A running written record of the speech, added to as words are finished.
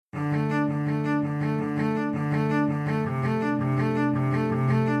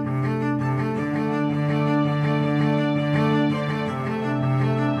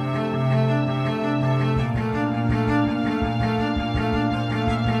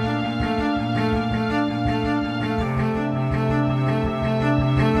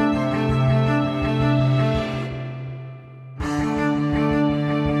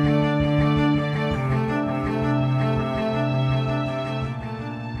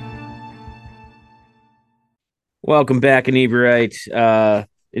Welcome back, Inebriate.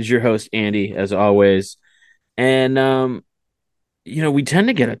 Is your host Andy, as always. And we tend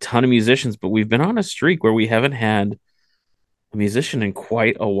to get a ton of musicians, but we've been on a streak where we haven't had a musician in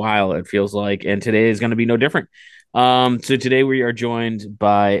quite a while, it feels like, and today is going to be no different. So today we are joined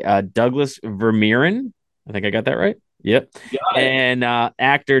by Douglas Vermeeren. I think I got that right. Yep. Got it. And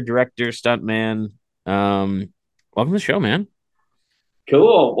actor, director, stuntman. Welcome to the show, man.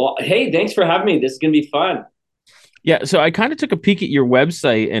 Cool. Well, hey, thanks for having me. This is gonna be fun. Yeah, so I kind of took a peek at your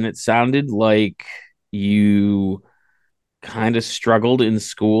website and it sounded like you kind of struggled in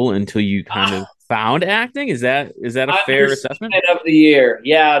school until you kind of found acting. Is that a fair assessment? Understatement of the year.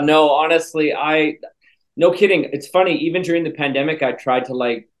 Yeah, no, honestly, no kidding. It's funny, even during the pandemic, I tried to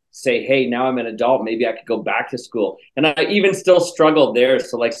like say, hey, now I'm an adult, maybe I could go back to school. And I even still struggled there.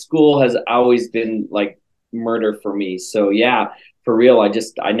 So like school has always been like murder for me. So yeah, for real,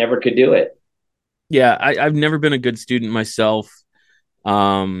 I never could do it. Yeah, I've never been a good student myself,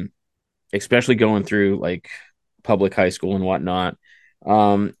 um, especially going through like public high school and whatnot.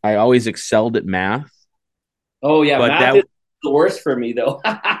 I always excelled at math, Oh yeah, but math that is the worst for me though.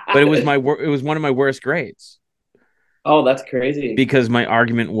 but it was one of my worst grades Oh, that's crazy. because my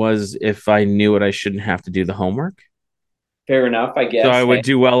argument was if I knew it, I shouldn't have to do the homework. Fair enough, I So I guess. would Hey.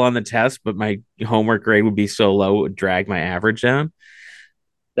 do well on the test, but my homework grade would be so low it would drag my average down.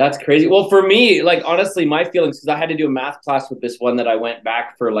 That's crazy. Well, for me, like honestly, my feelings because I had to do a math class with this one that I went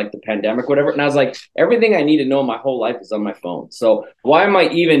back for like the pandemic, whatever, and I was like, everything I need to know my whole life is on my phone. So why am I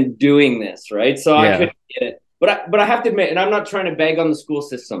even doing this, right? So I Yeah. couldn't get it. But I have to admit, and I'm not trying to bag on the school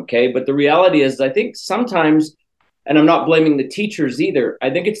system, okay? But the reality is, I think sometimes, and I'm not blaming the teachers either. I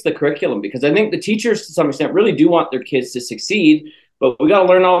think it's the curriculum because I think the teachers to some extent really do want their kids to succeed, but we got to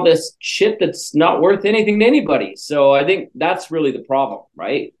learn all this shit that's not worth anything to anybody. So I think that's really the problem,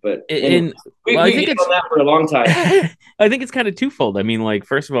 right? But anyway, And we, well, I we think get on it's that for a long time. I think it's kind of twofold. I mean, like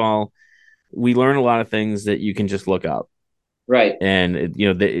first of all, we learn a lot of things that you can just look up. Right. And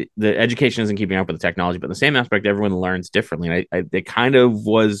the education isn't keeping up with the technology, but in the same aspect, everyone learns differently. And it kind of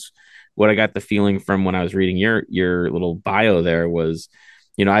was what I got the feeling from when I was reading your little bio there was,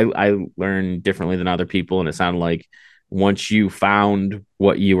 I learned differently than other people, and it sounded like once you found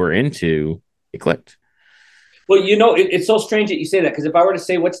what you were into, it clicked. Well, it's so strange that you say that because if I were to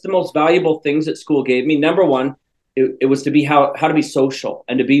say what's the most valuable things that school gave me, number one, it was to be how to be social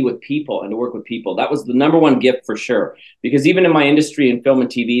and to be with people and to work with people. That was the number one gift for sure. Because even in my industry in film and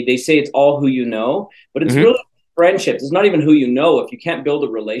TV, they say it's all who you know, but it's Mm-hmm. really friendships. It's not even who you know. If you can't build a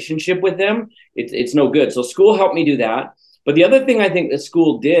relationship with them, it's no good. So school helped me do that. But the other thing I think that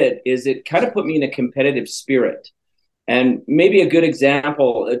school did is it kind of put me in a competitive spirit. And maybe a good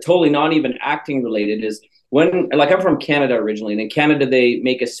example, totally not even acting related, is when, like, I'm from Canada originally, and in Canada, they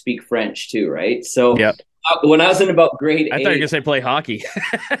make us speak French too, right? So Yep. when I was in about grade I thought you were eight, gonna say play hockey.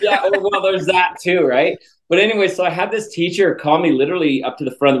 yeah, well, there's that too, right? But anyway, so I had this teacher call me literally up to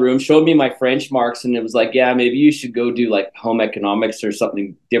the front of the room, showed me my French marks, and it was like, yeah, maybe you should go do like home economics or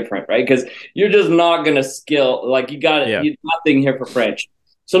something different, right? Because you're just not gonna skill, like Yeah. you nothing here for French.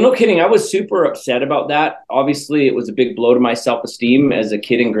 So no kidding, I was super upset about that. Obviously, it was a big blow to my self-esteem as a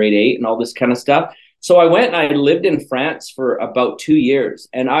kid in grade eight and all this kind of stuff. So I went and I lived in France for about 2 years,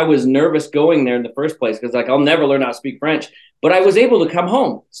 and I was nervous going there in the first place because like I'll never learn how to speak French. But I was able to come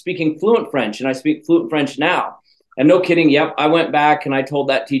home speaking fluent French, and I speak fluent French now. And no kidding, yep, I went back and I told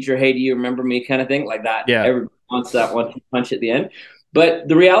that teacher, "Hey, do you remember me?" kind of thing, like that. Yeah. Everybody wants that one punch at the end. But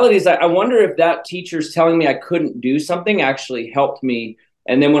the reality is, I wonder if that teacher's telling me I couldn't do something actually helped me.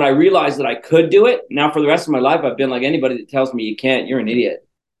 And then when I realized that I could do it, now for the rest of my life, I've been like anybody that tells me you can't, you're an idiot,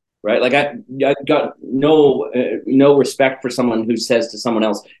 right? Like I got no respect for someone who says to someone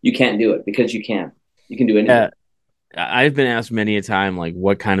else, "You can't do it," because you can. You can do Uh, anything. I've been asked many a time, like,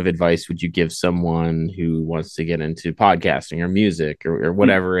 what kind of advice would you give someone who wants to get into podcasting or music or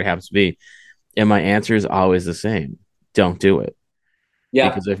whatever it happens to be? And my answer is always the same: don't do it. Yeah.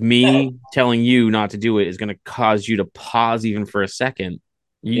 Because if me telling you not to do it is going to cause you to pause even for a second,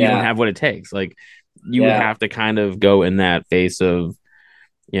 you don't Yeah. have what it takes. Like, you Yeah. have to kind of go in that face of,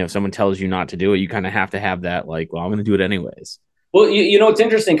 if someone tells you not to do it, you kind of have to have that, like, well, I'm going to do it anyways. Well, it's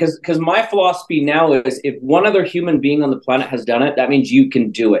interesting because my philosophy now is if one other human being on the planet has done it, that means you can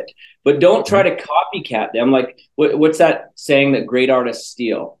do it. But don't try Mhm. to copycat them. Like, what's that saying that great artists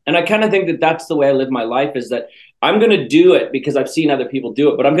steal? And I kind of think that that's the way I live my life is that I'm going to do it because I've seen other people do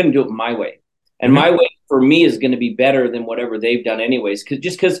it, but I'm going to do it my way. And Mhm. my way for me is going to be better than whatever they've done, anyways.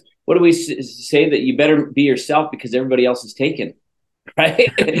 Because what do we say that you better be yourself because everybody else is taken, right?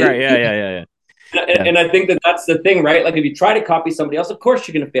 Right. Yeah. Yeah. Yeah. Yeah. Yeah. And I think that that's the thing, right? Like if you try to copy somebody else, of course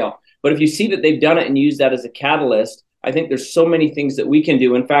you're going to fail. But if you see that they've done it and use that as a catalyst, I think there's so many things that we can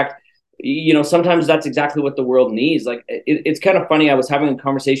do. In fact, sometimes that's exactly what the world needs. Like it's kind of funny. I was having a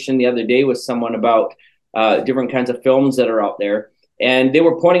conversation the other day with someone about different kinds of films that are out there, and they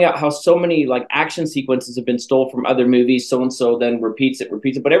were pointing out how so many like action sequences have been stole from other movies. So and so then repeats it.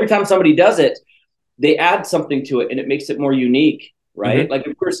 But every time somebody does it, they add something to it, and it makes it more unique, right? Hmm. Like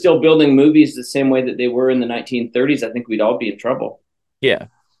if we're still building movies the same way that they were in the 1930s, I think we'd all be in trouble. Yeah.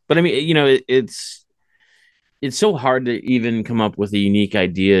 But I mean, it's so hard to even come up with a unique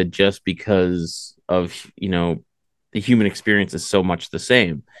idea just because of, the human experience is so much the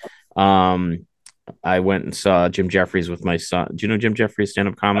same. Um, I went and saw Jim Jeffries with my son. Do you know Jim Jeffries,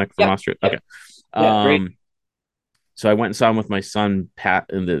 stand-up comic from Yeah, Australia? yeah, Okay. yeah, great. Um, so I went and saw him with my son Pat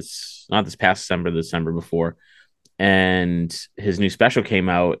in this not this past December, the December before, and his new special came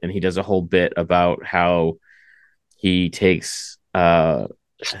out, and he does a whole bit about how he takes I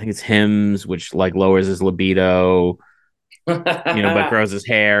think it's hymns, which like lowers his libido, but grows his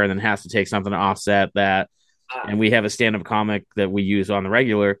hair and then has to take something to offset that. And we have a stand-up comic that we use on the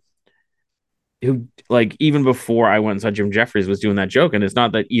regular who, like, even before I went and saw Jim Jeffries, was doing that joke. And it's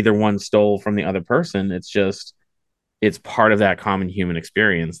not that either one stole from the other person. It's just it's part of that common human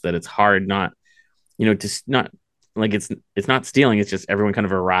experience that it's hard not, to not like it's not stealing. It's just everyone kind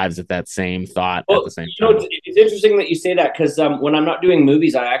of arrives at that same thought at Well, the same time. it's interesting that you say that because when I'm not doing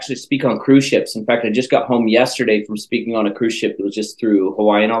movies, I actually speak on cruise ships. In fact, I just got home yesterday from speaking on a cruise ship that was just through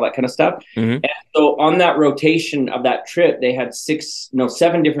Hawaii and all that kind of stuff. Mm-hmm. And so on that rotation of that trip, they had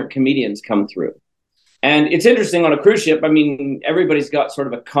seven different comedians come through. And it's interesting on a cruise ship. I mean, everybody's got sort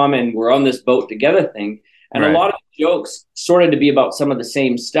of a common "we're on this boat together" thing, and a Right. lot of the jokes sorted to be about some of the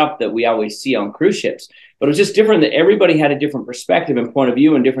same stuff that we always see on cruise ships. But it was just different that everybody had a different perspective and point of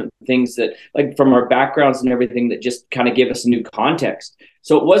view and different things that, like, from our backgrounds and everything, that just kind of gave us a new context.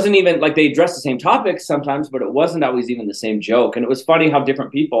 So it wasn't even like they addressed the same topics sometimes, but it wasn't always even the same joke. And it was funny how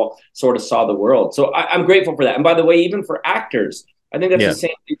different people sort of saw the world. So I'm grateful for that. And by the way, even for actors, I think that's the Yeah.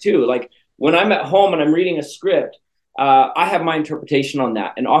 same thing too. Like when I'm at home and I'm reading a script, I have my interpretation on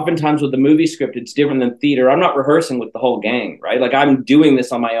that. And oftentimes with the movie script, it's different than theater. I'm not rehearsing with the whole gang, right? Like I'm doing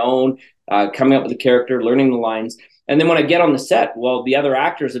this on my own, coming up with a character, learning the lines. And then when I get on the set, well, the other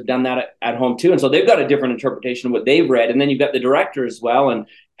actors have done that at home too. And so they've got a different interpretation of what they've read. And then you've got the director as well. And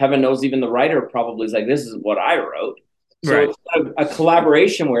heaven knows, even the writer probably is like, this is what I wrote. So Right. it's a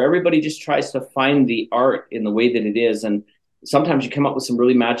collaboration where everybody just tries to find the art in the way that it is. And sometimes you come up with some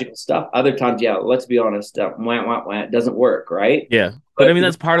really magical stuff. Other times, yeah, let's be honest, it doesn't work, right? Yeah. But I But mean,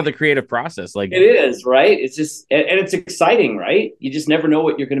 that's part of the creative process. Like, it is, right? It's just, and it's exciting, right? You just never know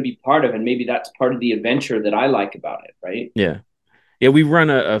what you're going to be part of. And maybe that's part of the adventure that I like about it, right? yeah. Yeah, we run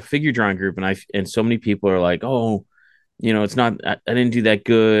a figure drawing group, and so many people are like, "Oh, it's not. I didn't do that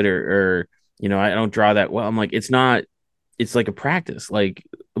good, or I don't draw that well." I'm like, it's not. It's like a practice. Like,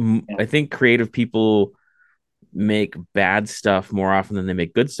 Yeah. I think creative people make bad stuff more often than they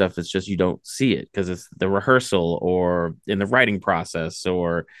make good stuff. It's just you don't see it because it's the rehearsal or in the writing process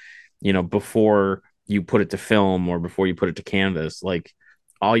or before you put it to film or before you put it to canvas. Like,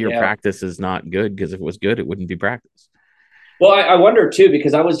 all your Yeah. practice is not good because if it was good, it wouldn't be practice. Well, I wonder too,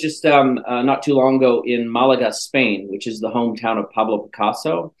 because I was just not too long ago in Malaga, Spain, which is the hometown of Pablo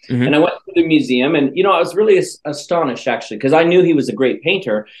Picasso. And I Hmm. went to the museum and, I was really astonished actually, because I knew he was a great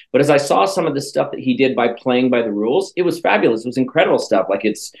painter. But as I saw some of the stuff that he did by playing by the rules, it was fabulous. It was incredible stuff. Like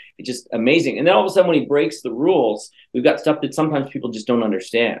it's just amazing. And then all of a sudden, when he breaks the rules, we've got stuff that sometimes people just don't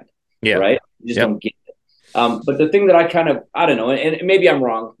understand, Yeah. right? You just Yep. don't get. But the thing that I kind of, I don't know, and maybe I'm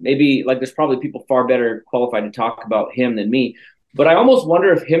wrong. Maybe like there's probably people far better qualified to talk about him than me. But I almost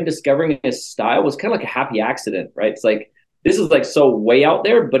wonder if him discovering his style was kind of like a happy accident, right? It's like this is like so way out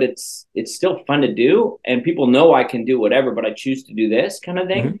there, but it's still fun to do, and people know I can do whatever, but I choose to do this kind of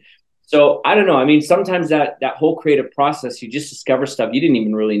Hmm. thing. So I don't know. I mean, sometimes that whole creative process, you just discover stuff you didn't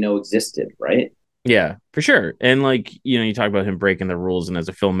even really know existed, right? Yeah, for sure. And like, you talk about him breaking the rules, and as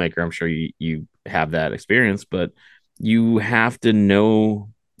a filmmaker, I'm sure you have that experience, but you have to know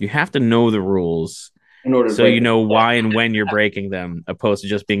the rules In order to so break you them. know why and when you're breaking them, opposed to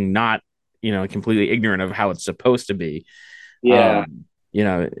just being not, completely ignorant of how it's supposed to be. Yeah. Um,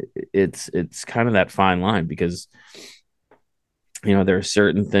 it's kind of that fine line because there are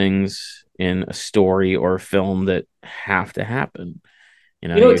certain things in a story or a film that have to happen.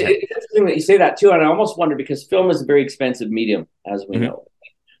 It's interesting that you say that too, and I almost wonder because film is a very expensive medium, as we Mhm. know.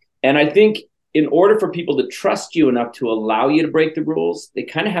 And I think in order for people to trust you enough to allow you to break the rules, they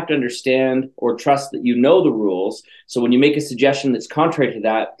kind of have to understand or trust that you know the rules. So when you make a suggestion that's contrary to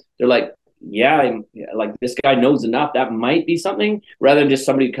that, they're like, yeah, like this guy knows enough. That might be something rather than just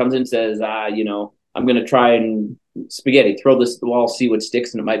somebody who comes in and says, I'm going to try and spaghetti, throw this at the wall, see what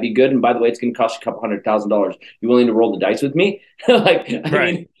sticks, and it might be good. And by the way, it's going to cost you a couple $100,000. You willing to roll the dice with me? Like, I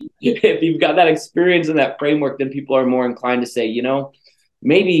Right. mean, if you've got that experience and that framework, then people are more inclined to say,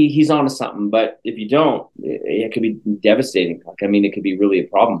 maybe he's onto something. But if you don't, it could be devastating. Like, I mean, it could be really a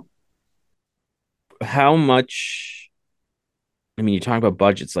problem. How much, I mean, you talk about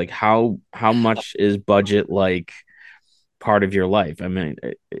budgets, like how much is budget like part of your life? I mean,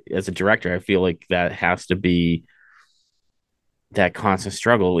 as a director, I feel like that has to be that constant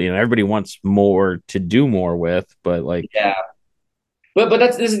struggle. Everybody wants more to do more with, but like, Yeah. But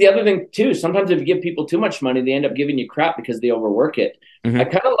this is the other thing too. Sometimes if you give people too much money, they end up giving you crap because they overwork it. I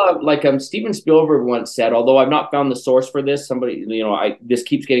mhm. kind of love like Steven Spielberg once said, although I've not found the source for this. Somebody, I this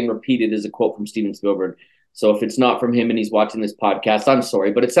keeps getting repeated as a quote from Steven Spielberg. So if it's not from him and he's watching this podcast, I'm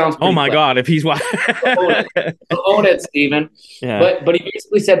sorry, but it sounds Oh pretty my clever. God, if he's Own it, own it, Steven. yeah. But he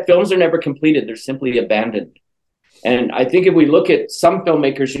basically said films are never completed; they're simply abandoned. And I think if we look at some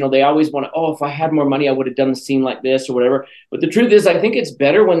filmmakers, they always want to, oh, if I had more money, I would have done the scene like this or whatever. But the truth is, I think it's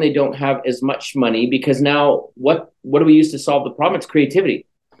better when they don't have as much money because now what do we use to solve the problem? It's creativity.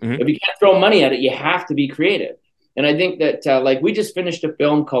 Mhm. If you can't throw money at it, you have to be creative. And I think that like we just finished a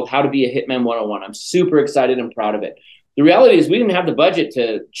film called How to Be a Hitman 101. I'm super excited and proud of it. The reality is we didn't have the budget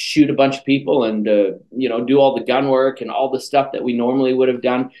to shoot a bunch of people and do all the gun work and all the stuff that we normally would have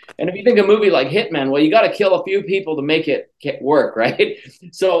done. And if you think a movie like Hitman, well, you got to kill a few people to make it work, right?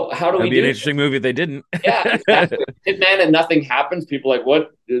 So how do That'd we be an do interesting movie if they didn't. yeah, exactly. Hitman and nothing happens. People are like,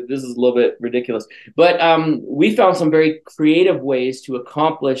 what? This is a little bit ridiculous. But we found some very creative ways to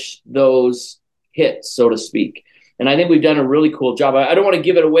accomplish those hits, so to speak. And I think we've done a really cool job. I don't want to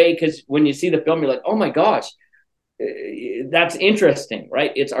give it away because when you see the film, you're like, oh my gosh, that's interesting,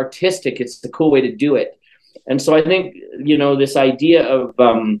 right? It's artistic. It's the cool way to do it. And so I think, this idea of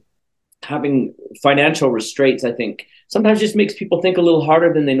having financial restraints, I think sometimes just makes people think a little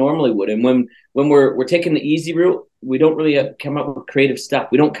harder than they normally would. And when we're taking the easy route, we don't really come up with creative stuff.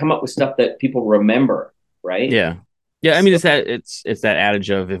 We don't come up with stuff that people remember, right? Yeah. Yeah, I mean So it's that adage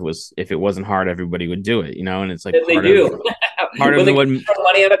of if it wasn't hard, everybody would do it, and it's like they do. part When of they what. throw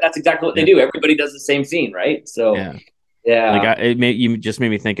money at it, that's exactly what they Yeah. do. Everybody does the same scene, right? So Yeah. Like yeah, you just made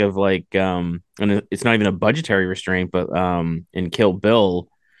me think of like and it's not even a budgetary restraint, but in Kill Bill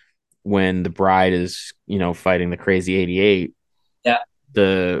when the bride is, fighting the crazy 88, yeah,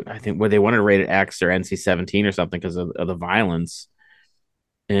 I think where they wanted to rate it X or NC-17 or something because of the violence.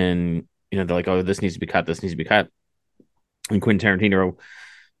 And, they're like, oh, this needs to be cut. This needs to be cut. And Quentin Tarantino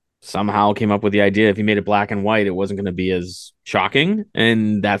somehow came up with the idea if he made it black and white, it wasn't going to be as shocking.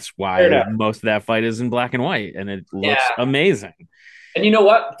 And that's fair why enough. most of that fight is in black and white. And it looks Yeah. amazing. And you know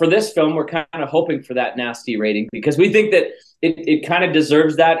what? For this film, we're kind of hoping for that nasty rating because we think that it kind of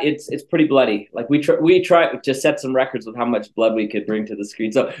deserves that. It's pretty bloody. Like we try to set some records with how much blood we could bring to the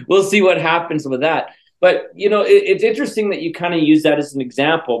screen. So we'll see what happens with that. But it's interesting that you kind of use that as an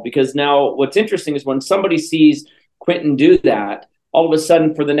example because now what's interesting is when somebody sees Quentin do that, all of a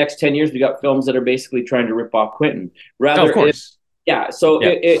sudden for the next 10 years we got films that are basically trying to rip off Quentin. Oh, of Rather, course. yeah. So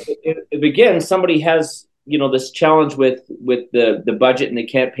Yeah. if again somebody has this challenge with the budget and they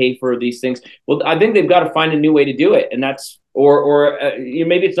can't pay for these things, well, I think they've got to find a new way to do it, and that's or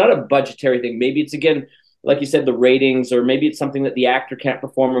maybe it's not a budgetary thing. Maybe it's again like you said the ratings, or maybe it's something that the actor can't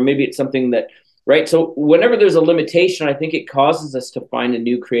perform, or maybe it's something that right. So whenever there's a limitation, I think it causes us to find a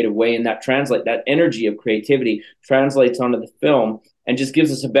new creative way, and that energy of creativity translates onto the film and just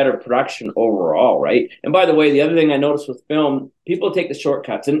gives us a better production overall, right? And by the way, the other thing I noticed with film, people take the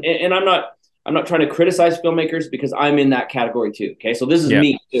shortcuts, and I'm not trying to criticize filmmakers because I'm in that category too. Okay, so this is Yeah.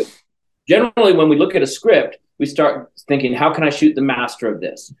 me too. Generally, when we look at a script, we start thinking, how can I shoot the master of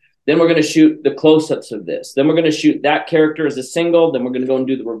this? Then we're going to shoot the close-ups of this. Then we're going to shoot that character as a single. Then we're going to go and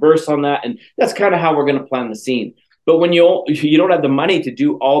do the reverse on that, and that's kind of how we're going to plan the scene. But when you don't have the money to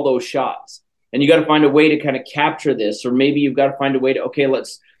do all those shots, and you got to find a way to kind of capture this, or maybe you've got to find a way to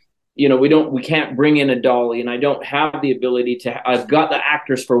let's we can't bring in a dolly, and I don't have the ability to, I've got the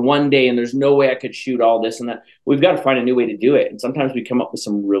actors for one day and there's no way I could shoot all this and that. We've got to find a new way to do it. And sometimes we come up with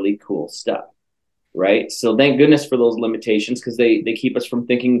some really cool stuff. Right. So thank goodness for those limitations because they keep us from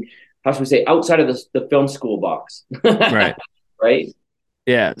thinking, how should we say, outside of the film school box. Right. Right.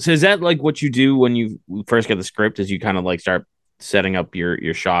 Yeah. So is that like what you do when you first get the script? Is you kind of like start setting up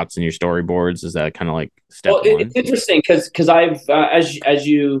your shots and your storyboards? Is that kind of like step Well, it's one? interesting because I've, as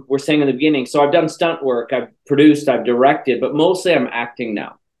you were saying in the beginning, so I've done stunt work, I've produced, I've directed, but mostly I'm acting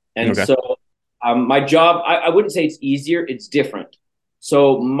now. And Okay. so my job, I wouldn't say it's easier, it's different.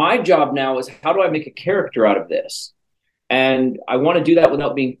 So my job now is, how do I make a character out of this? And I want to do that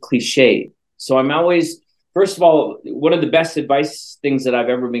without being cliche. So I'm always, first of all, one of the best advice things that I've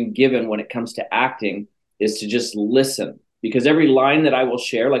ever been given when it comes to acting is to just listen, because every line that I will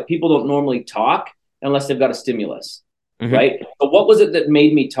share, like, people don't normally talk unless they've got a stimulus, Hmm. right? But what was it that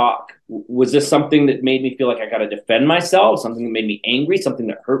made me talk? Was this something that made me feel like I got to defend myself? Something that made me angry? Something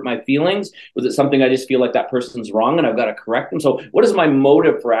that hurt my feelings? Was it something I just feel like that person's wrong and I've got to correct them? So, what is my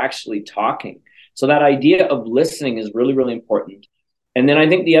motive for actually talking? So, that idea of listening is really, really important. And then I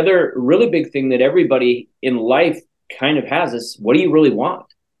think the other really big thing that everybody in life kind of has is, what do you really want?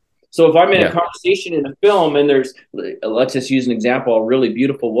 So if I'm in a Yeah. conversation in a film and there's, let's just use an example, a really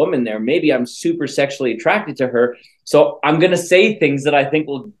beautiful woman there, maybe I'm super sexually attracted to her. So I'm going to say things that I think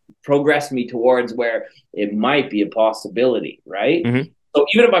will progress me towards where it might be a possibility, right? Hmm. So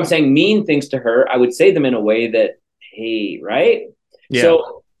even if I'm saying mean things to her, I would say them in a way that, hey, right? Yeah.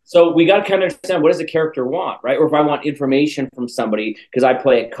 So we got to kind of understand, what does the character want, right? Or if I want information from somebody, because I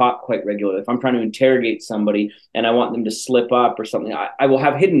play a cop quite regularly, if I'm trying to interrogate somebody and I want them to slip up or something, I will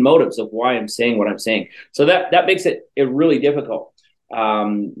have hidden motives of why I'm saying what I'm saying. So that makes it really difficult.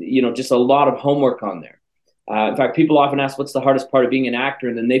 Just a lot of homework on there. In fact, people often ask, what's the hardest part of being an actor?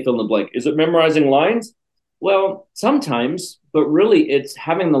 And then they fill in the blank. Is it memorizing lines? Well, sometimes, but really it's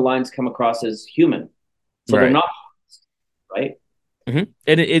having the lines come across as human. So they're Right. not, right? Hmm.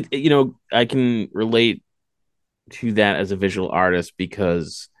 And I can relate to that as a visual artist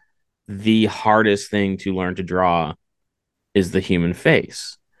because the hardest thing to learn to draw is the human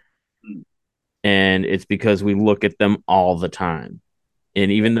face. And it's because we look at them all the time.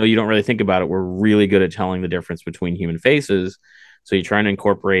 And even though you don't really think about it, we're really good at telling the difference between human faces. So you're trying to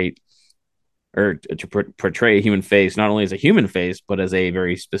incorporate or to portray a human face not only as a human face, but as a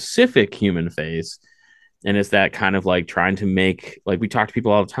very specific human face. And it's that kind of like trying to make, like, we talk to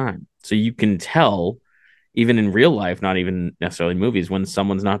people all the time. So you can tell, even in real life, not even necessarily movies, when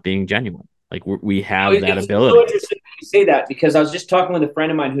someone's not being genuine. Like we have that It's so ability. interesting that you say that, because I was just talking with a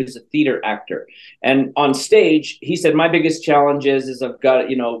friend of mine who's a theater actor, and on stage he said, my biggest challenge is I've got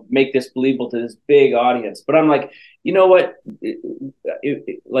to, make this believable to this big audience. But I'm like, you know what,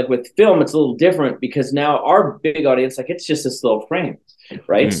 like with film it's a little different, because now our big audience, like, it's just this little frame,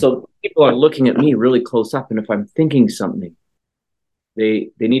 right? Mm, So people are looking at me really close up, and if I'm thinking something,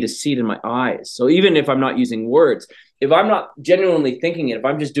 they need to see it in my eyes. So even if I'm not using words, if I'm not genuinely thinking it, if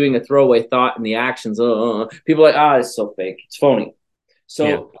I'm just doing a throwaway thought in the actions, people are like, it's so fake, it's phony. yeah.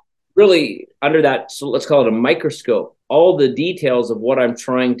 So really, under that, so let's call it a microscope, all the details of what I'm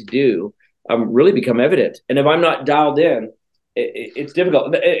trying to do really become evident. And if I'm not dialed in, it's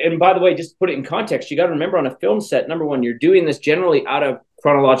difficult. And by the way, just to put it in context, you got to remember, on a film set, number one, you're doing this generally out of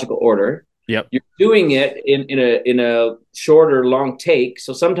chronological order. Yep. You're doing it in a short or long take.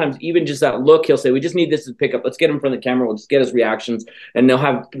 So sometimes even just that look, he'll say, "We just need this to pick up. Let's get him from the camera. We'll just get his reactions." And they'll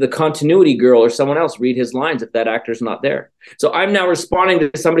have the continuity girl or someone else read his lines if that actor's not there. So I'm now responding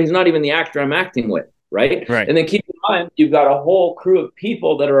to somebody who's not even the actor I'm acting with, right? Right. And then keep in mind, you've got a whole crew of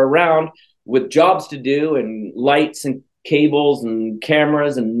people that are around with jobs to do, and lights and cables and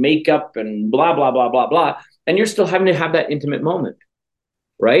cameras and makeup and blah blah blah blah blah. And you're still having to have that intimate moment,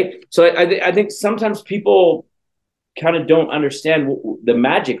 right? So I think sometimes people kind of don't understand the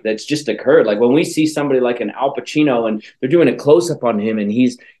magic that's just occurred. Like when we see somebody like an Al Pacino and they're doing a close up on him and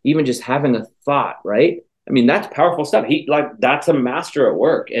he's even just having a thought, right? I mean, that's powerful stuff. That's a master at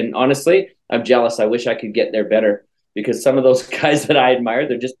work. And honestly, I'm jealous. I wish I could get there better, because some of those guys that I admire,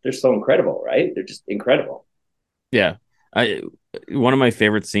 they're so incredible, right? They're just incredible. Yeah. I One of my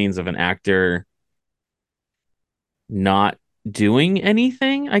favorite scenes of an actor not doing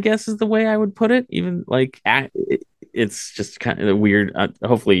anything, I guess is the way I would put it. Even like it's just kind of weird.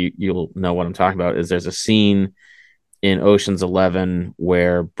 Hopefully you'll know what I'm talking about. Is there's a scene in Ocean's 11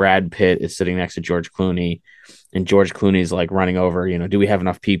 where Brad Pitt is sitting next to George Clooney, and George Clooney's like running over, do we have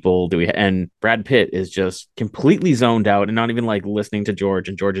enough people? And Brad Pitt is just completely zoned out and not even like listening to George,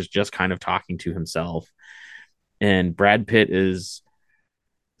 and George is just kind of talking to himself. And Brad Pitt is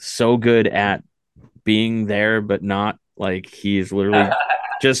so good at being there, but not like he's literally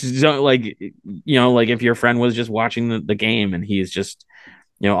just like, like if your friend was just watching the game and he's just,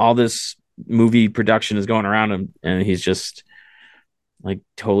 all this movie production is going around him and he's just like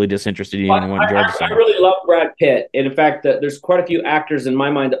totally disinterested even in what George is I saying. really love Brad Pitt. And in fact, there's quite a few actors in my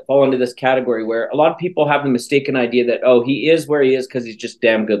mind that fall into this category, where a lot of people have the mistaken idea that, oh, he is where he is because he's just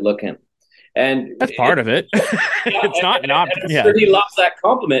damn good looking. And That's part of it. yeah, It's not an and option. I'm Yeah. sure he loves that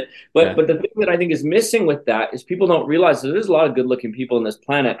compliment. But Yeah. but the thing that I think is missing with that is people don't realize that there's a lot of good looking people on this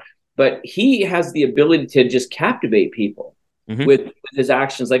planet, but he has the ability to just captivate people. Hmm. with his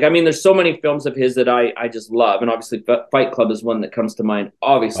actions. Like, I mean, there's so many films of his that I just love, and obviously Fight Club is one that comes to mind,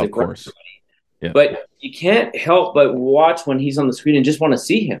 obviously Of for. course. Yeah. But you can't help but watch when he's on the screen and just want to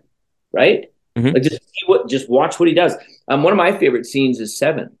see him, right? Hmm. Like just watch what he does. One of my favorite scenes is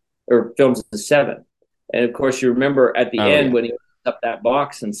Seven, or films is Seven, and of course you remember at the Oh end yeah. when he opens up that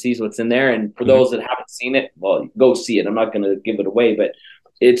box and sees what's in there. And for Hmm. those that haven't seen it, well, go see it. I'm not going to give it away, but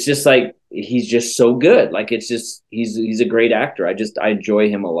it's just like he's just so good. Like it's just he's a great actor. I enjoy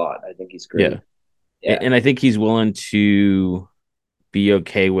him a lot. I think he's Yeah. great. Yeah. And I think he's willing to be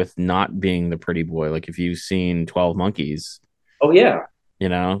okay with not being the pretty boy. Like if you've seen 12 Monkeys, Oh yeah.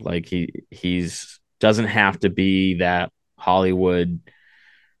 like he's doesn't have to be that Hollywood,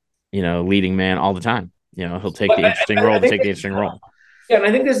 leading man all the time. He'll take But the interesting I role to think take the interesting role. Yeah, and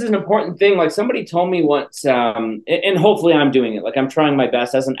I think this is an important thing. Like somebody told me once, and hopefully I'm doing it. Like I'm trying my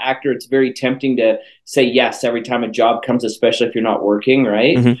best as an actor. It's very tempting to say yes every time a job comes, especially if you're not working,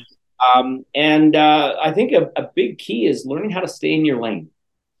 right? Hmm. And I think a big key is learning how to stay in your lane,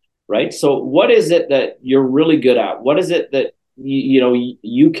 right? So what is it that you're really good at? What is it that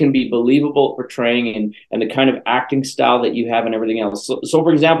you can be believable at portraying, and the kind of acting style that you have and everything else. So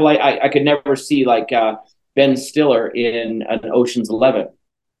for example, I could never see like Ben Stiller in an Ocean's 11,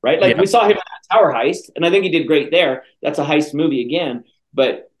 right? Like Yeah. we saw him in that Tower Heist, and I think he did great there. That's a heist movie again,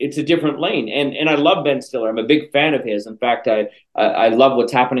 but it's a different lane. And I love Ben Stiller. I'm a big fan of his. In fact, I love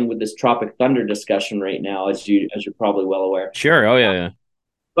what's happening with this Tropic Thunder discussion right now, as you're probably well aware. Sure. Oh yeah. Yeah.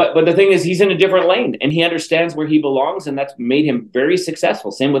 But the thing is, he's in a different lane, and he understands where he belongs, and that's made him very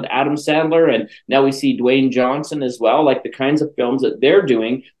successful. Same with Adam Sandler, and now we see Dwayne Johnson as well. Like the kinds of films that they're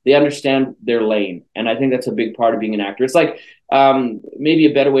doing, they understand their lane, and I think that's a big part of being an actor. It's like maybe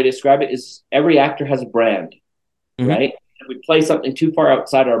a better way to describe it is every actor has a brand, Hmm. right? If we play something too far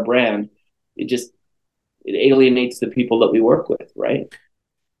outside our brand, it alienates the people that we work with, right?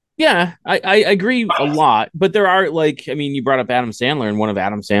 Yeah, I agree a lot, but there are like, I mean, you brought up Adam Sandler, and one of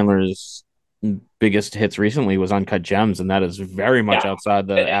Adam Sandler's biggest hits recently was Uncut Gems, and that is very much Yeah, outside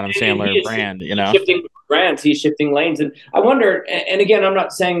the Adam and he Sandler is brand, he's shifting brands, he's shifting lanes, and I wonder. And again, I'm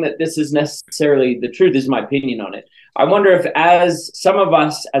not saying that this is necessarily the truth. This is my opinion on it. I wonder if, as some of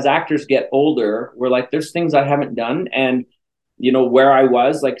us as actors get older, we're like, there's things I haven't done, and where I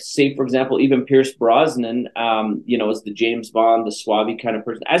was, like, say for example, even Pierce Brosnan, as the James Bond, the suave kind of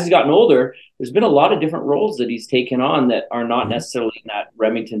person. As he's gotten older, there's been a lot of different roles that he's taken on that are not Mhm. necessarily in that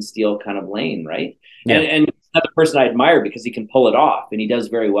Remington Steele kind of lane, right? Yeah, And another person I admire because he can pull it off and he does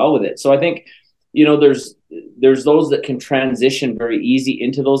very well with it. So I think, there's those that can transition very easy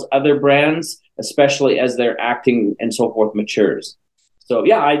into those other brands, especially as their acting and so forth matures. So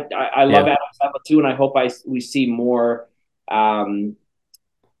yeah, I love yeah, Adam Sandler too, and I hope we see more. Um,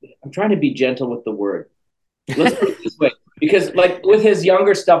 I'm trying to be gentle with the word. Let's put it this way, because like with his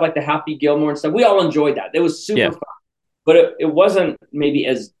younger stuff, like the Happy Gilmore and stuff, we all enjoyed that. It was super yeah, fun, but it wasn't maybe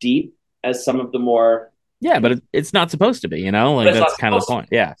as deep as some of the more. yeah. But it's not supposed to be, like But it's not that's kind of the supposed to. point.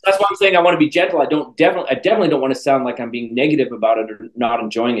 Yeah, That's why I'm saying I want to be gentle. I definitely don't want to sound like I'm being negative about it or not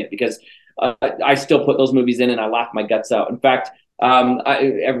enjoying it, because I still put those movies in and I laugh my guts out. In fact,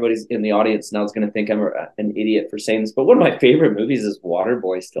 everybody's in the audience now is going to think I'm an idiot for saying this, but one of my favorite movies is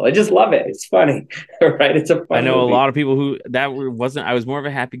Waterboy. Still, I just love it. It's funny, right? It's a I fun know a movie. lot of people who wasn't. I was more of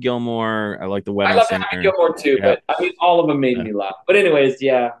a Happy Gilmore. I like The I Wedding love Happy Singer. Gilmore too, Yeah, but I mean, all of them made yeah. me laugh. But anyways,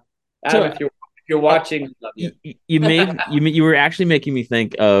 yeah, Adam, So if you're uh, watching, I love you. you were actually making me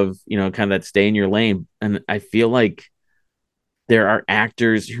think of kind of that stay in your lane, and I feel like there are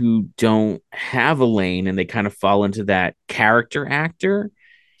actors who don't have a lane and they kind of fall into that character actor.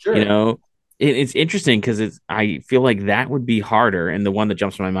 you Sure. know it's interesting because I feel like that would be harder, and the one that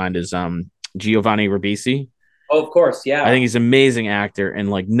jumps to my mind is Giovanni Ribisi. Oh, of course, I yeah. think he's an amazing actor, and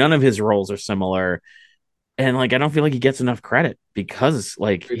like none of his roles are similar, and like I don't feel like he gets enough credit because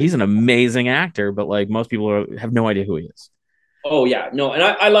like he's an amazing actor, but like most people have no idea who he is. Oh yeah, no, and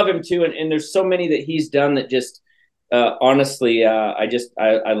I love him too. And there's so many that he's done that just honestly,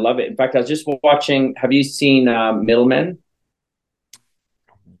 I love it. In fact, I was just watching. Have you seen Middlemen?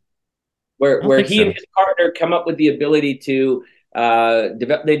 I don't Where think he and so. his partner come up with the ability to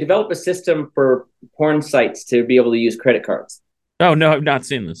they develop a system for porn sites to be able to use credit cards. Oh no, I've not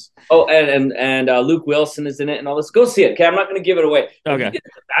seen this. Oh, and Luke Wilson is in it and all this. Go see it. Okay, I'm not going to give it away, but he Okay. did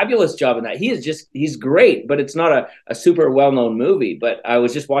a fabulous job in that. He's great, but it's not a super well known movie. But I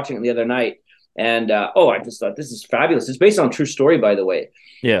was just watching it the other night, and I just thought this is fabulous. It's based on a true story, by the way.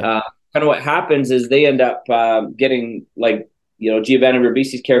 Yeah. Uh, Kind of what happens is they end up getting like Giovanni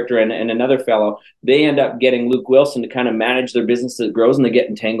Ribisi's character and another fellow, they end up getting Luke Wilson to kind of manage their business as it grows, and they get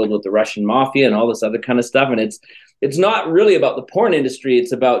entangled with the Russian mafia and all this other kind of stuff. And it's not really about the porn industry.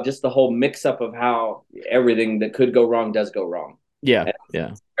 It's about just the whole mix up of how everything that could go wrong does go wrong. Yeah, And yeah.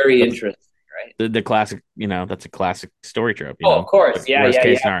 it's very That's interesting, right? the classic. That's a classic story trope. Oh, of course. Like Yeah, worst yeah,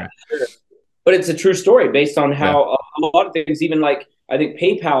 case yeah. scenario. Sure. But it's a true story based on Yeah, how a lot of things, even like I think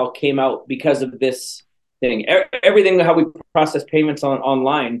PayPal came out because of this thing. Everything how we process payments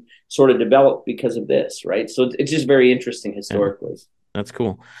online sort of developed because of this, right? So it's just very interesting yeah. historically. That's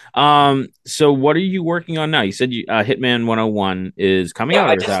cool. So what are you working on now? You said Hitman 101 is coming Yeah, out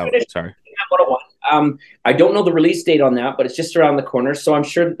I or is just out? finished Sorry. 101. I don't know the release date on that, but it's just around the corner. So I'm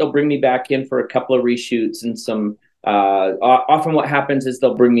sure that they'll bring me back in for a couple of reshoots and some. Often what happens is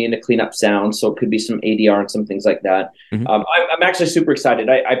they'll bring me in to clean up sound, so it could be some ADR and some things like that. Mhm. I'm actually super excited.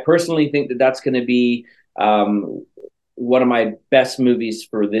 I personally think that that's going to be one of my best movies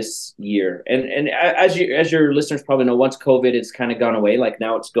for this year. And as your listeners probably know, once COVID has kind of gone away, like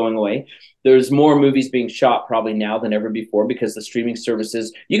now it's going away. There's more movies being shot probably now than ever before because the streaming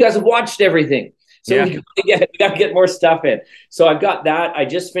services. You guys have watched everything. So Yeah. we got to get more stuff in. So I've got that. I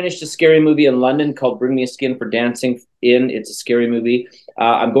just finished a scary movie in London called Bring Me a Skin for Dancing In. It's a scary movie.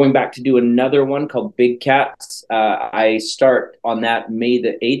 I'm going back to do another one called Big Cats. I start on that May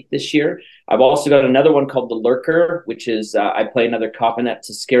the 8th this year. I've also got another one called The Lurker, which is I play another cop in that.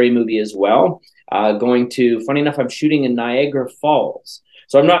 It's a scary movie as well. Funny enough, I'm shooting in Niagara Falls.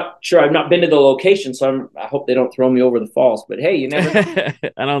 So I'm not sure. I've not been to the location, so I hope they don't throw me over the falls. But hey, you never know.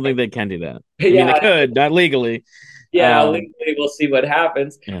 I don't think they can do that. I mean, they Yeah, could, not legally. yeah, Um, legally, we'll see what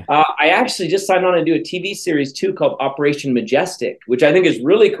happens. yeah. I actually just signed on to do a TV series too called Operation Majestic, which I think is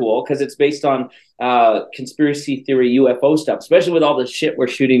really cool because it's based on conspiracy theory UFO stuff, especially with all the shit we're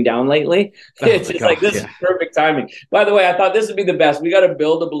shooting down lately. Oh It's my just like God. this is Yeah. perfect timing. By the way, I thought this would be the best. We got to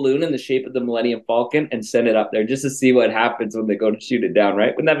build a balloon in the shape of the Millennium Falcon and send it up there just to see what happens when they go to shoot it down.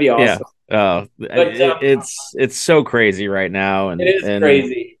 Right? Wouldn't that be Yeah. awesome? Oh, But it's so crazy right now. it And, is and,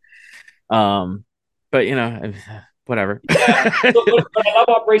 crazy. um, but whatever. Yeah. But I love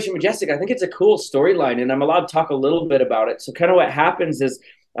Operation Majestic. I think it's a cool storyline, and I'm allowed to talk a little bit about it. So, kind of what happens is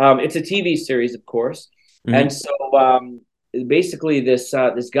it's a TV series, of course. And Mhm. so basically, this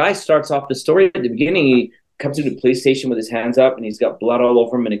guy starts off the story at the beginning. He comes into the police station with his hands up, and he's got blood all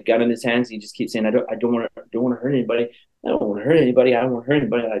over him and a gun in his hands. He just keeps saying, I don't want to hurt anybody. I don't want to hurt anybody. I don't want to hurt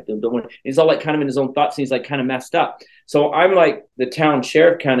anybody. I don't want to. He's all like kind of in his own thoughts, and he's like kind of messed up. So I'm like the town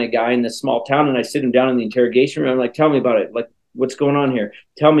sheriff kind of guy in this small town, and I sit him down in the interrogation room. I'm like, tell me about it. Like, what's going on here?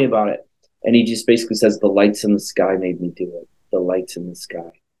 Tell me about it. And he just basically says, the lights in the sky made me do it. The lights in the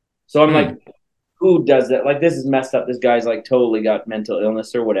sky. So I'm Mm. like, who does that? Like, this is messed up. This guy's like totally got mental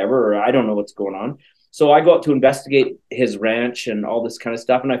illness or whatever, or I don't know what's going on. So I go out to investigate his ranch and all this kind of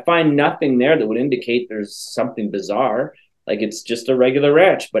stuff, and I find nothing there that would indicate there's something bizarre. Like it's just a regular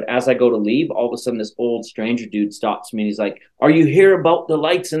ranch. But as I go to leave, all of a sudden this old stranger dude stops me and he's like, "Are you here about the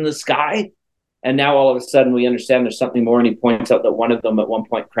lights in the sky?" And now all of a sudden we understand there's something more, and he points out that one of them at one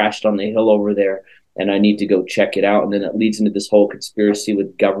point crashed on the hill over there, and I need to go check it out. And then it leads into this whole conspiracy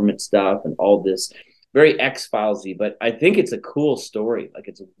with government stuff and all this very X-Filesy, but I think it's a cool story. Like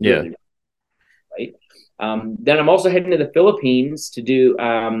it's Yeah. really right. Then I'm also heading to the Philippines to do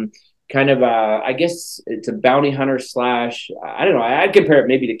kind of I guess it's a bounty hunter slash I don't know. I'd compare it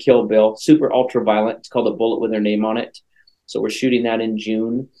maybe to Kill Bill, super ultra violent. It's called A Bullet with Their Name on It. So we're shooting that in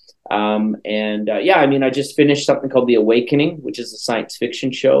June. Yeah, I mean, I just finished something called The Awakening, which is a science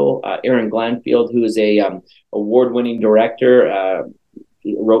fiction show. Aaron Glanfield, who is a award-winning director,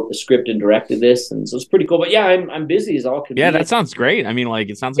 he wrote the script and directed this, and so it's pretty cool. But yeah, I'm busy as all can Yeah, be. that sounds great. I mean, like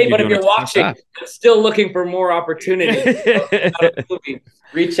it sounds like Hey, you're but if doing a you're ton of watching, stuff. I'm still looking for more opportunities.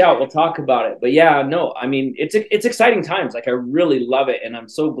 Reach out, we'll talk about it. But yeah, no, I mean it's exciting times. Like I really love it, and I'm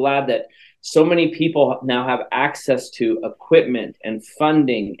so glad that so many people now have access to equipment and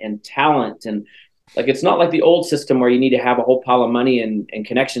funding and talent and like it's not like the old system where you need to have a whole pile of money and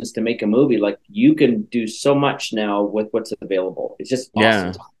connections to make a movie. Like you can do so much now with what's available. It's just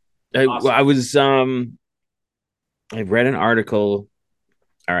awesome. Yeah. I, Awesome. I was I read an article.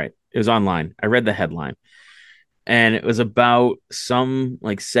 All right. It was online. I read the headline and it was about some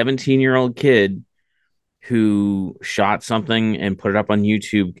like 17-year-old kid who shot something and put it up on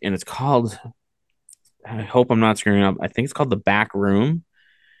YouTube and it's called I hope I'm not screwing up. I think it's called The Back Room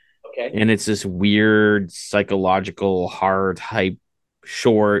Okay. and it's this weird psychological horror type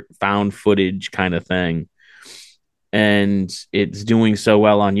short found footage kind of thing. And it's doing so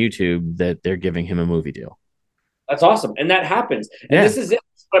well on YouTube that they're giving him a movie deal. That's awesome. And that happens. And Yeah. this is it.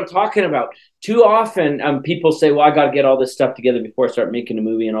 what I'm talking about. Too often, people say, well, I got to get all this stuff together before I start making a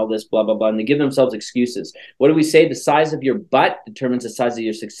movie and all this, blah, blah, blah. And they give themselves excuses. What do we say? The size of your butt determines the size of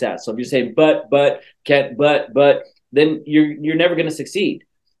your success. So if you say, can't, then you're never going to succeed.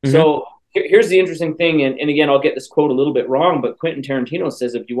 Mm-hmm. So here's the interesting thing. And again, I'll get this quote a little bit wrong, but Quentin Tarantino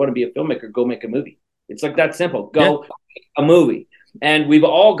says, if you want to be a filmmaker, go make a movie. It's like that simple. Yeah. Go make a movie. And we've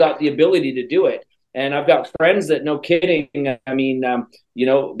all got the ability to do it. And I've got friends that, no kidding, I mean,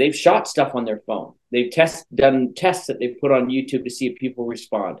 they've shot stuff on their phone. They've done tests that they've put on YouTube to see if people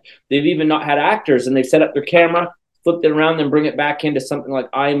respond. They've even not had actors, and they've set up their camera, flipped it around, then bring it back into something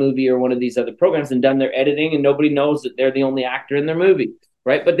like iMovie or one of these other programs and done their editing, and nobody knows that they're the only actor in their movie,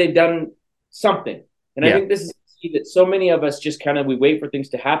 right? But they've done something. And I think this is that so many of us just we wait for things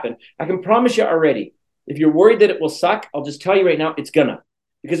to happen. I can promise you already, if you're worried that it will suck, I'll just tell you right now, it's gonna.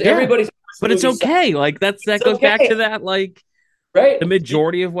 Because everybody's but it's okay. Like that goes back to that, like, right? The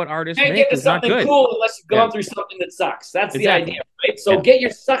majority of what artists make is not good. Cool unless you've gone through something that sucks. That's the idea, right? So get your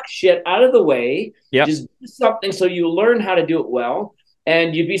suck shit out of the way. Just do something so you learn how to do it well,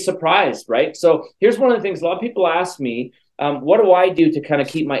 and you'd be surprised, right? So here's one of the things a lot of people ask me, what do I do to kind of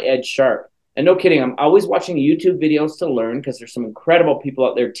keep my edge sharp? And no kidding, I'm always watching YouTube videos to learn, because there's some incredible people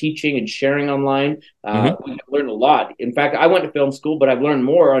out there teaching and sharing online. We've learned a lot. In fact, I went to film school, but I've learned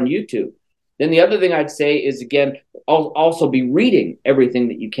more on YouTube. Then the other thing I'd say is, again, I'll also be reading everything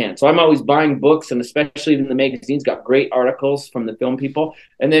that you can. So I'm always buying books, and especially in the magazines, got great articles from the film people.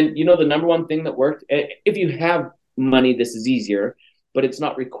 And then, the number one thing that worked, if you have money, this is easier, but it's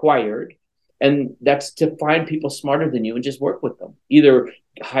not required. And that's to find people smarter than you and just work with them. Either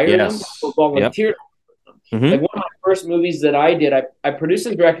hire them or volunteer with them. Like one of my first movies that I did, I produced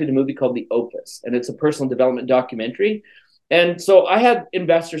and directed a movie called The Opus, and it's a personal development documentary. And so I had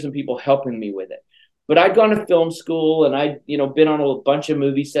investors and people helping me with it. But I'd gone to film school, and I'd been on a bunch of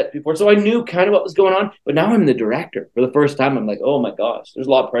movie sets before. So I knew kind of what was going on. But now I'm the director for the first time. I'm like, oh my gosh, there's a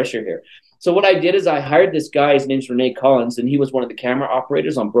lot of pressure here. So what I did is I hired this guy. His name's Renee Collins, and he was one of the camera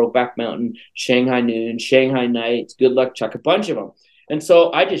operators on Brokeback Mountain, Shanghai Noon, Shanghai Nights, Good Luck Chuck, a bunch of them. And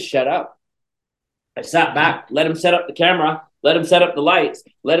so I just shut up. I sat back, let him set up the camera, let him set up the lights,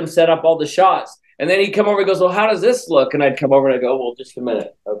 let him set up all the shots. And then he'd come over and goes, well, how does this look? And I'd come over and I'd go, well, just a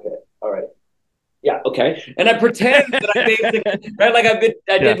minute. Okay. All right. Yeah. Okay. And I pretend that I basically, right? Like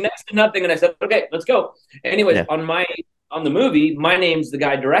I did next to nothing. And I said, okay, let's go. Anyways, on the movie, my name's the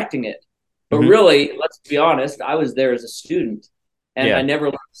guy directing it. But really, let's be honest, I was there as a student. And I never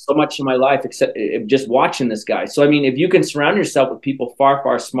learned so much in my life except just watching this guy. So, I mean, if you can surround yourself with people far,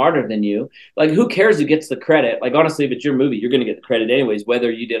 far smarter than you, like, who cares who gets the credit? Like, honestly, if it's your movie, you're going to get the credit anyways, whether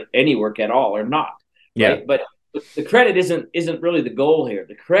you did any work at all or not. Right? But the credit isn't really the goal here.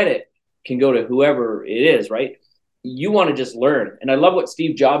 The credit can go to whoever it is, right? You want to just learn. And I love what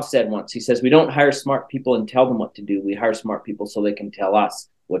Steve Jobs said once. He says, we don't hire smart people and tell them what to do. We hire smart people so they can tell us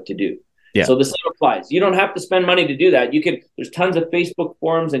what to do. Yeah. So the same applies. You don't have to spend money to do that. There's tons of Facebook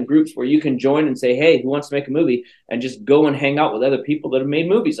forums and groups where you can join and say, hey, who wants to make a movie? And just go and hang out with other people that have made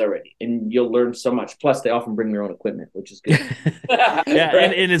movies already. And you'll learn so much. Plus, they often bring their own equipment, which is good.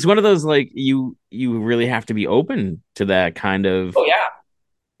 Right? And it's one of those, like, you really have to be open to that kind of. Oh,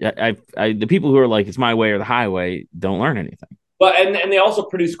 yeah. The people who are like, it's my way or the highway, don't learn anything. Well, and they also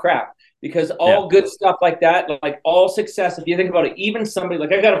produce crap. Because all good stuff like that, like all success, if you think about it, even somebody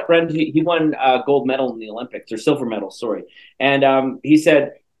like, I got a friend, he won gold medal in the Olympics, or silver medal, sorry. And he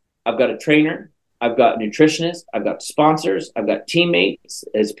said, I've got a trainer, I've got nutritionists, I've got sponsors, I've got teammates,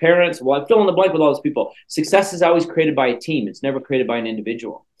 his parents. Well, I fill in the blank with all those people. Success is always created by a team. It's never created by an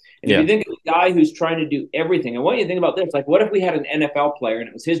individual. And if you think of a guy who's trying to do everything, and what you think about this, like, what if we had an NFL player and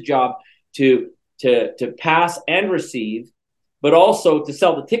it was his job to pass and receive, but also to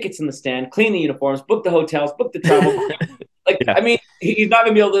sell the tickets in the stand, clean the uniforms, book the hotels, book the travel. I mean, he's not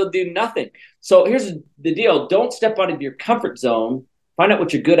going to be able to do nothing. So here's the deal. Don't step out of your comfort zone. Find out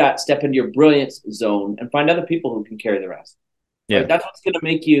what you're good at, step into your brilliance zone, and find other people who can carry the rest. Yeah. Right? That's what's going to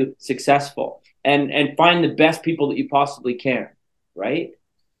make you successful. And find the best people that you possibly can, right?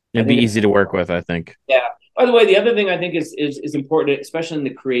 It'd be easy to work with, I think. Yeah. By the way, the other thing I think is important, especially in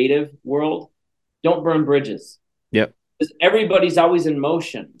the creative world, don't burn bridges. Yep. Everybody's always in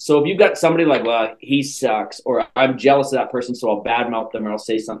motion. So if you've got somebody like, well, he sucks, or I'm jealous of that person, so I'll badmouth them or I'll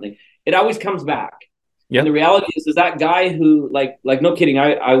say something, it always comes back. Yep. And the reality is that guy who, like no kidding,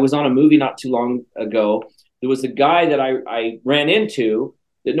 I was on a movie not too long ago. There was a guy that I ran into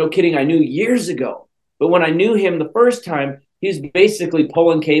that, no kidding, I knew years ago. But when I knew him the first time, he was basically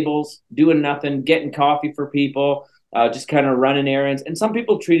pulling cables, doing nothing, getting coffee for people, just kind of running errands. And some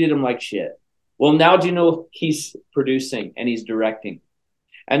people treated him like shit. Well, now do you know he's producing and he's directing?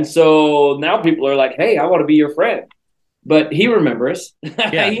 And so now people are like, hey, I want to be your friend. But he remembers.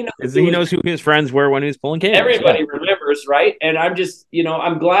 Yeah, He knows he who was knows who his friends were when he was pulling cables. Yeah, everybody remembers, right? And I'm just,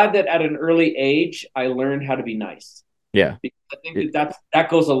 I'm glad that at an early age I learned how to be nice. yeah. Because I think It, that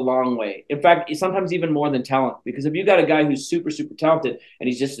goes a long way. In fact, sometimes even more than talent. Because if you got a guy who's super super talented and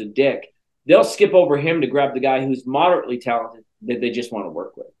he's just a dick, they'll skip over him to grab the guy who's moderately talented that they just want to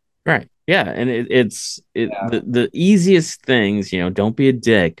work with. right. Yeah, and Yeah, the easiest things. Don't be a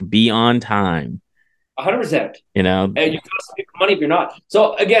dick. Be on time. 100%. You know. And you cost people money if you're not.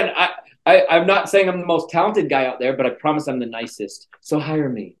 So again, I'm not saying I'm the most talented guy out there, but I promise I'm the nicest. So hire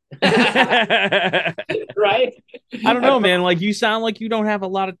me, I right? don't know, man. Like you sound like you don't have a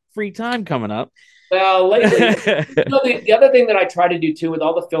lot of free time coming up. Well, lately, the other thing that I try to do too with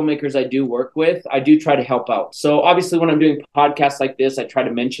all the filmmakers I do work with, I do try to help out. So obviously, when I'm doing podcasts like this, I try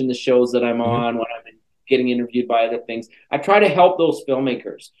to mention the shows that I'm Mhm. on when I'm getting interviewed by other things. I try to help those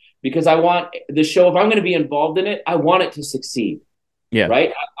filmmakers because I want the show. If I'm going to be involved in it, I want it to succeed. Yeah.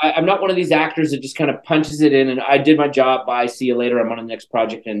 Right? I'm not one of these actors that just kind of punches it in and I did my job. Bye. See you later. I'm on the next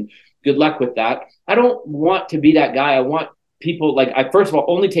project and good luck with that. I don't want to be that guy. I want people like I first of all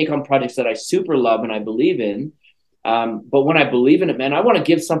only take on projects that I super love and I believe in. But when I believe in it, man, I want to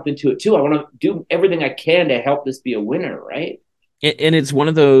give something to it too. I want to do everything I can to help this be a winner, right? And it's one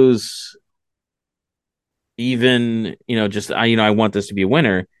of those, even, just I want this to be a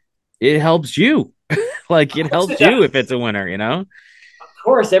winner. It helps you. Like Of it course helps it you if does. it's a winner. Of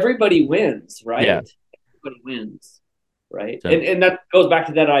course, everybody wins, Yeah. right? Everybody wins, right? So, And that goes back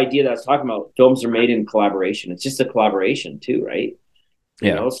to that idea that I was talking about. Films are made in collaboration. It's just a collaboration too, right?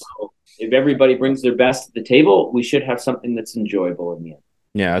 yeah. So if everybody brings their best to the table, we should have something that's enjoyable in the end.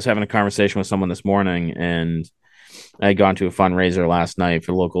 Yeah. I was having a conversation with someone this morning, and I had gone to a fundraiser last night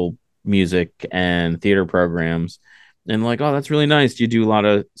for local music and theater programs. And like, oh, that's really nice. Do you do a lot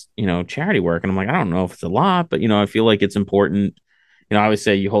of, charity work? And I'm like, I don't know if it's a lot, but I feel like it's important. I always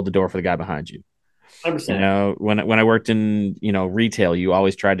say you hold the door for the guy behind you. 100%. When I worked in, retail, you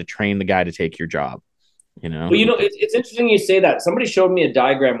always tried to train the guy to take your job, you know? Well, it's interesting you say that. Somebody showed me a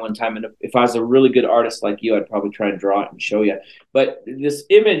diagram one time, and if I was a really good artist like you, I'd probably try and draw it and show you. But this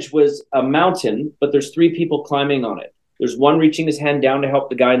image was a mountain, but there's three people climbing on it. There's one reaching his hand down to help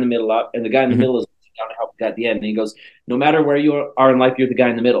the guy in the middle up, and the guy in the Mhm. middle is reaching down to help the guy at the end. And he goes, "No matter where you are in life, you're the guy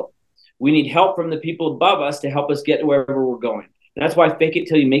in the middle. We need help from the people above us to help us get to wherever we're going." And that's why fake it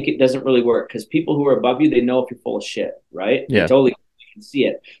till you make it doesn't really work because people who are above you, they know if you're full of shit, right? They Yeah. totally can see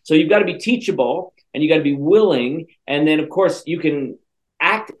it. So you've got to be teachable and you got to be willing. And then, of course, you can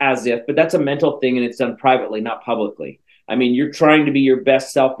act as if, but that's a mental thing and it's done privately, not publicly. I mean, you're trying to be your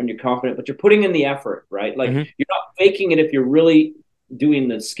best self and you're confident, but you're putting in the effort, right? Like Hmm. you're not faking it if you're really doing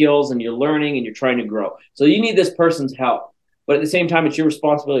the skills and you're learning and you're trying to grow. So you need this person's help. But at the same time, it's your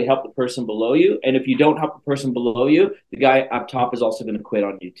responsibility to help the person below you. And if you don't help the person below you, the guy up top is also going to quit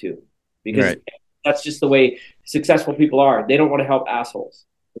on you too. Because Right. that's just the way successful people are. They don't want to help assholes.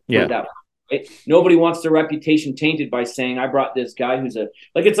 Put it Yeah. that way. Right? Nobody wants their reputation tainted by saying, I brought this guy who's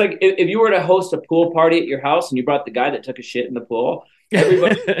it's like if you were to host a pool party at your house and you brought the guy that took a shit in the pool,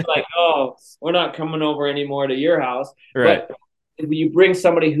 everybody's like, oh, we're not coming over anymore to your house. Right. But if you bring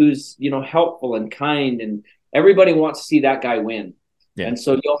somebody who's, helpful and kind and everybody wants to see that guy win. Yeah. And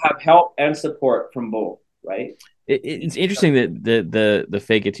so you'll have help and support from both, right? It's interesting that the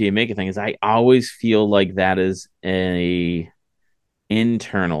fake it till you make it thing is, I always feel like that is a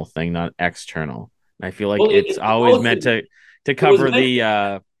internal thing, not external. I feel like Well, it's it's always supposed meant to. to It was cover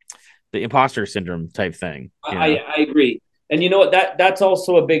meant. the imposter syndrome type thing. I agree. And you know what? That's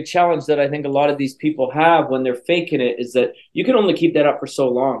also a big challenge that I think a lot of these people have when they're faking it is that you can only keep that up for so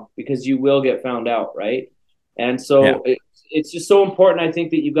long because you will get found out, right? And Yeah. so it's just so important. I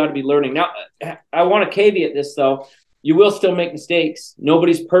think that you've got to be learning. Now, I want to caveat this though. You will still make mistakes.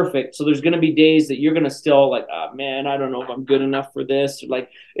 Nobody's perfect. So there's going to be days that you're going to still like, oh, man, I don't know if I'm good enough for this. Or like,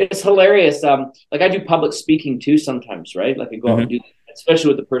 it's hilarious. Like I do public speaking too sometimes, right? Like I go out and Hmm. do, especially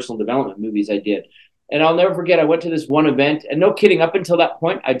with the personal development movies I did. And I'll never forget, I went to this one event, and no kidding, up until that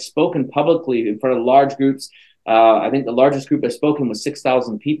point, I'd spoken publicly in front of large groups. I think the largest group I've spoken was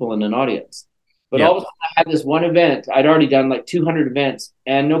 6,000 people in an audience. But Yeah. all of a sudden, I had this one event. I'd already done like 200 events.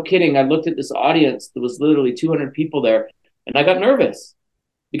 And no kidding, I looked at this audience. There was literally 200 people there. And I got nervous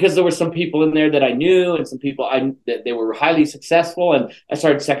because there were some people in there that I knew and some people that they were highly successful. And I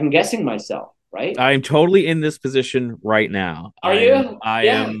started second guessing myself, right? I'm totally in this position right now. Are I am you? I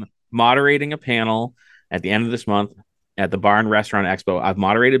Yeah. am moderating a panel at the end of this month at the Bar and Restaurant Expo. I've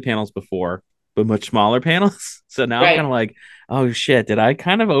moderated panels before, but much smaller panels. So now I'm Right. kind of like, oh shit, did I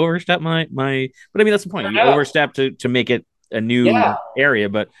kind of overstep my but I mean that's the point. You Yeah. overstep to make it a Yeah. new area.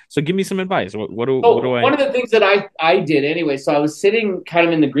 But so give me some advice. What do So I? one of the things that I did anyway, so I was sitting kind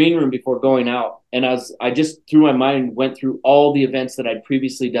of in the green room before going out, and I just through my mind went through all the events that I'd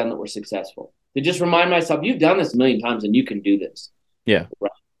previously done that were successful. To just remind myself, you've done this a million times and you can do this. Yeah.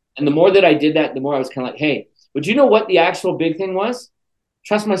 Right. And the more that I did that, the more I was kind of like, hey, but you know what the actual big thing was?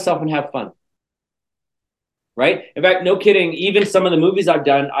 Trust myself and have fun. Right? In fact, no kidding. Even some of the movies I've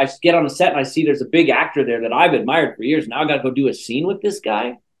done, I get on a set and I see there's a big actor there that I've admired for years. Now I got to go do a scene with this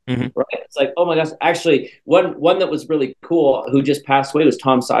guy. Hmm. Right? It's like, oh my gosh. Actually, one that was really cool who just passed away was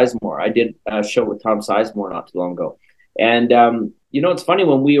Tom Sizemore. I did a show with Tom Sizemore not too long ago, and it's funny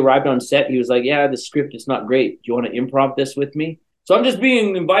when we arrived on set, he was like, "Yeah, the script is not great. Do you want to improv this with me?" So I'm just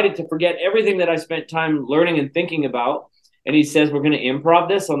being invited to forget everything that I spent time learning and thinking about. And he says, "We're going to improv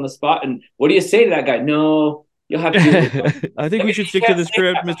this on the spot." And what do you say to that guy? No, you'll have to do it. I think I we mean, should you stick to can't the say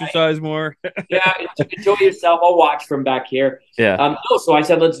script, that, Mr. right? Sizemore. Yeah, enjoy yourself. I'll watch from back here. Yeah. No, so I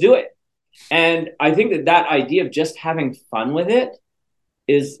said, let's do it. And I think that idea of just having fun with it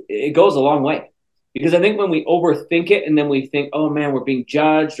goes a long way. Because I think when we overthink it and then we think, oh man, we're being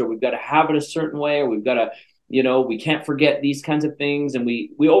judged, or we've got to have it a certain way, or we've got to, we can't forget these kinds of things. And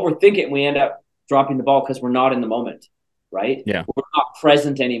we overthink it and we end up dropping the ball because we're not in the moment, right? Yeah. We're not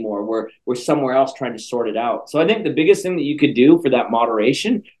present anymore. We're somewhere else trying to sort it out. So I think the biggest thing that you could do for that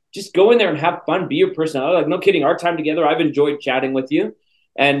moderation, just go in there and have fun, be your personality. Like, no kidding, our time together, I've enjoyed chatting with you,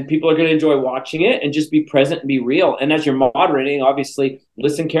 and people are going to enjoy watching it, and just be present and be real. And as you're moderating, obviously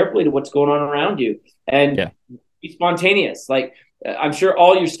listen carefully to what's going on around you and Yeah. be spontaneous. Like, I'm sure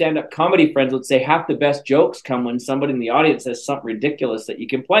all your stand-up comedy friends would say half the best jokes come when somebody in the audience says something ridiculous that you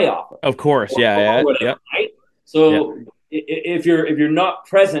can play off of, Of course. or, Yeah. or Yeah. whatever, Yeah. right? Yeah. So if you're not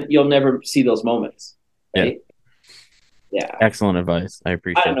present, you'll never see those moments, Yeah. right? Yeah. Excellent advice. I I don't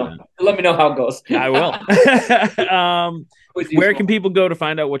appreciate know. that. Let me know how it goes. I will. With you, Where can Smoke. people go to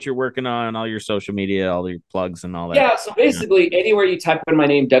find out what you're working on, all your social media, all your plugs and all that? Yeah, so Yeah. basically, anywhere you type in my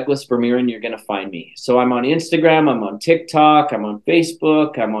name, Douglas Vermeeren, you're going to find me. So I'm on Instagram, I'm on TikTok, I'm on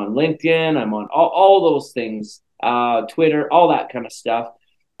Facebook, I'm on LinkedIn, I'm on all those things, Twitter, all that kind of stuff.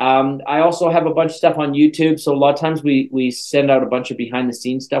 I also have a bunch of stuff on YouTube. So a lot of times we send out a bunch of behind the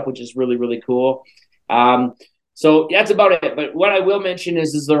scenes stuff, which is really, really cool. Um, so that's about it. But what I will mention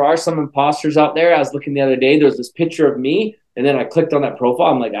is there are some imposters out there. I was looking the other day, there's this picture of me, and then I clicked on that profile.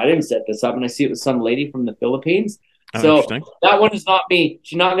 I'm like, I didn't set this up. And I see it was some lady from the Philippines. Oh, So interesting. that one is not me.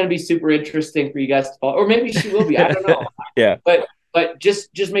 She's not going to be super interesting for you guys to follow. Or maybe she will be. I don't know. Yeah. But just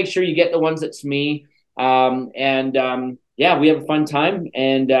make sure you get the ones that's me. Yeah, we have a fun time.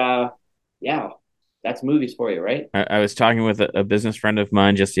 And yeah, that's movies for you, right? I was talking with a business friend of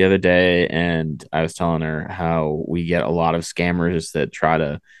mine just the other day, and I was telling her how we get a lot of scammers that try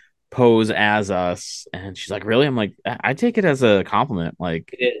to pose as us. And she's like, really? I'm like, I take it as a compliment. Like,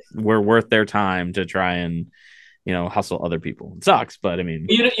 It is. we're worth their time to try and, hustle other people. It sucks, but I mean,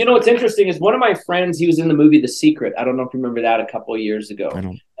 You know what's interesting is one of my friends, he was in the movie The Secret. I don't know if you remember that a couple of years I ago.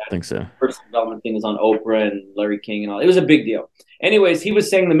 don't think so. Personal development thing was on Oprah and Larry King and all. It was a big deal. Anyways, he was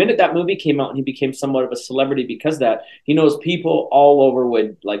saying the minute that movie came out and he became somewhat of a celebrity because of that, he knows people all over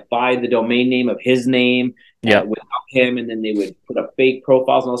would like buy the domain name of his name Yeah. without him, and then they would put up fake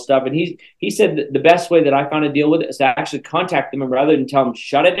profiles and all stuff. And he said that the best way that I found to deal with it is to actually contact them, and rather than tell them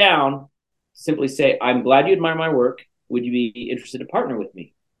shut it down, simply say, "I'm glad you admire my work. Would you be interested to partner with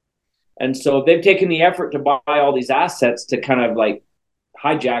me?" And so they've taken the effort to buy all these assets to kind of like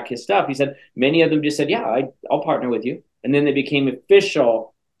hijack his stuff. He said many of them just said, "Yeah, I'll partner with you," and then they became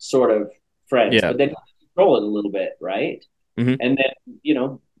official sort of friends. Yeah. But then control it a little bit, right? Hmm. And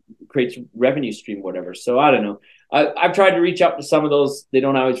then creates revenue stream, whatever. So I don't know. I've tried to reach out to some of those. They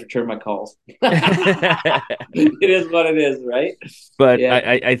don't always return my calls. It is what it is, right? But Yeah.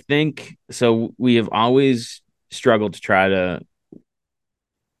 I think so. We have always struggled to try to,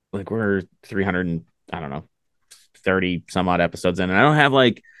 like, we're 300 and I don't know, 30 some odd episodes in, and I don't have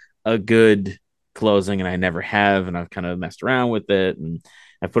like a good closing, and I never have, and I've kind of messed around with it, and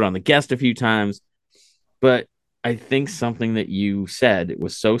I've put on the guest a few times. But I think something that you said, it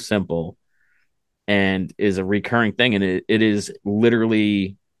was so simple and is a recurring thing, and it is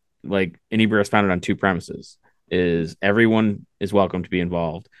literally like Anybra is founded on two premises: is everyone is welcome to be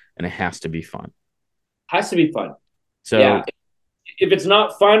involved, and it has to be fun. Has to be fun. So Yeah. If it's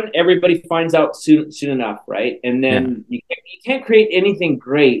not fun, everybody finds out soon enough, right? And yeah, then you can't create anything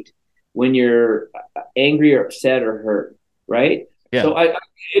great when you're angry or upset or hurt, right? yeah, So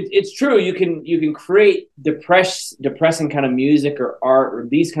it's true. You can create depressing kind of music or art or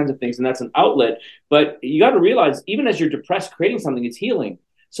these kinds of things, and that's an outlet. But you got to realize, even as you're depressed, creating something is healing.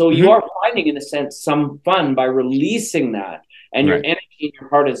 So you Hmm. are finding, in a sense, some fun by releasing that, and your Right. energy and your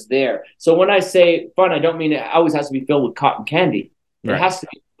heart is there. So when I say fun, I don't mean it always has to be filled with cotton candy. It Right. has to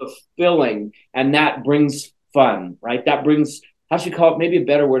be fulfilling, and that brings fun, right? That brings, how should you call it? Maybe a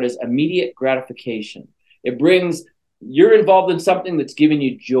better word is immediate gratification. It brings, you're involved in something that's giving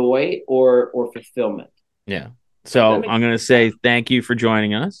you joy or fulfillment. Yeah. That So makes I'm going to say thank you for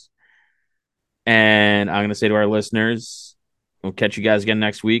joining us. And I'm going to say to our listeners, we'll catch you guys again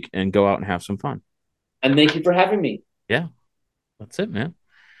next week and go out and have some fun. And thank you for having me. Yeah. That's it, man.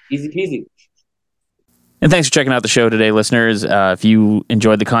 Easy peasy. And thanks for checking out the show today, listeners. If you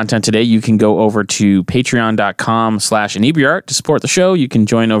enjoyed the content today, you can go over to patreon.com/inebriart to support the show. You can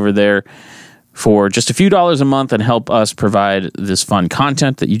join over there for just a few dollars a month and help us provide this fun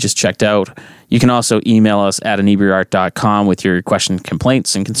content that you just checked out. You can also email us at inebriart.com with your questions,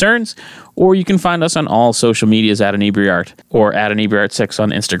 complaints, and concerns, or you can find us on all social medias at inebriart or at inebriart6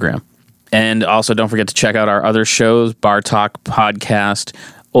 on Instagram. And also don't forget to check out our other shows, Bar Talk Podcast,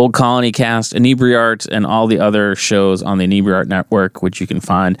 Old Colony Cast, Inebriart, and all the other shows on the Inebriart Network, which you can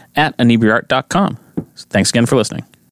find at inebriart.com. Thanks again for listening.